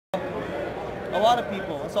A lot of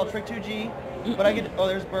people. I saw Trick 2G, but I get. Oh,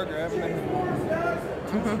 there's Burger. Everything.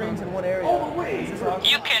 2 streams in one area.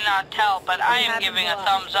 You cannot tell, but I am giving a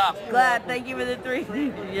thumbs up. Glad. Thank you for the 3.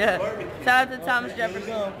 Yeah. Shout out to Thomas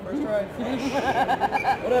Jefferson. First try.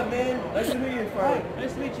 What up, man? Nice to meet you, Friday.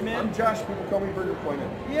 Nice to meet you, man. I'm Josh. People call me Burger Pointer.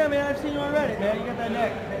 Yeah, man. I've seen you on Reddit, man. You got that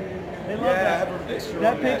neck. They love I that. have a picture.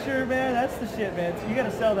 That picture, man. That's the shit, man. So you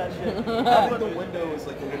gotta sell that shit. I think the window is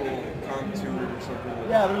like a little contour or something.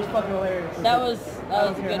 Yeah, it was fucking hilarious. That was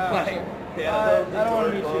a good question. Yeah, I don't want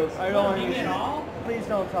to meet you. I don't want to meet you. Please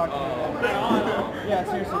don't talk to me. Yeah,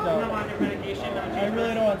 seriously, don't. I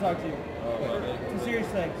really don't want to talk to you. It's a serious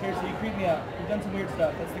thing. Seriously, you creep me out. You've done some weird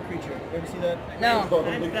stuff. That's the creature. You ever see that? No.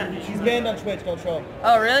 He's banned on Twitch. Don't show him.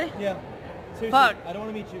 Oh, really? Yeah. Seriously, Fuck. I don't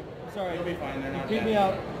want to meet you. I'm sorry. You'll be fine. They're You not creep bad. me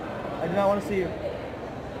out. I do not want to see you.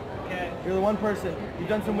 Okay. You're the one person. You've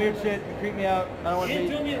done some weird shit. You creep me out. I don't want to meet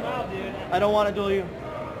you. me in a while, dude. I don't want to duel you.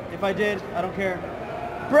 If I did, I don't care.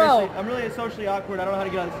 Bro. Seriously, I'm really socially awkward. I don't know how to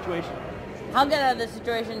get out of this situation. I'll get out of this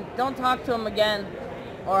situation. Don't talk to him again,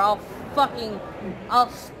 or I'll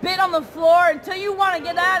spit on the floor until you want to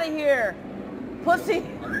get out of here, pussy.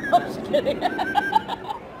 I'm just kidding. I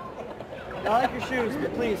like your shoes,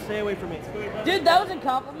 but please stay away from me. Dude, that was a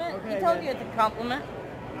compliment. Okay, He told man. you it's a compliment.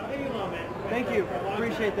 I'll leave you alone, man. Thank you.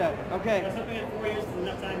 Appreciate that. Okay. That's something in 4 years is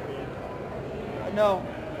enough time for you. No,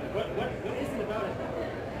 What is it about it?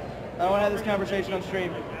 I don't want to have this conversation on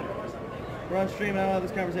stream. We're on stream and I don't have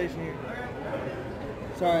this conversation here.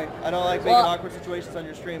 Sorry, I don't like making awkward situations on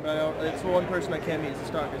your stream, but I don't. It's the one person I can't meet. It's a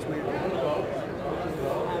stalker. It's weird.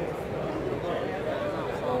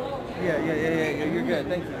 Yeah. You're good.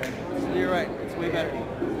 Thank you, man. You're right. It's way better.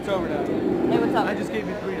 It's over now. Hey, what's up? I just gave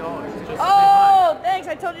you $3. Oh, thanks.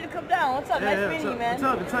 I told you to come down. What's up? Nice meeting you, man. What's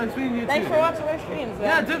up? It's nice meeting you too. Thanks for watching our streams, man.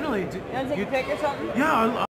 Yeah, definitely. You want to take a pic or something? Yeah.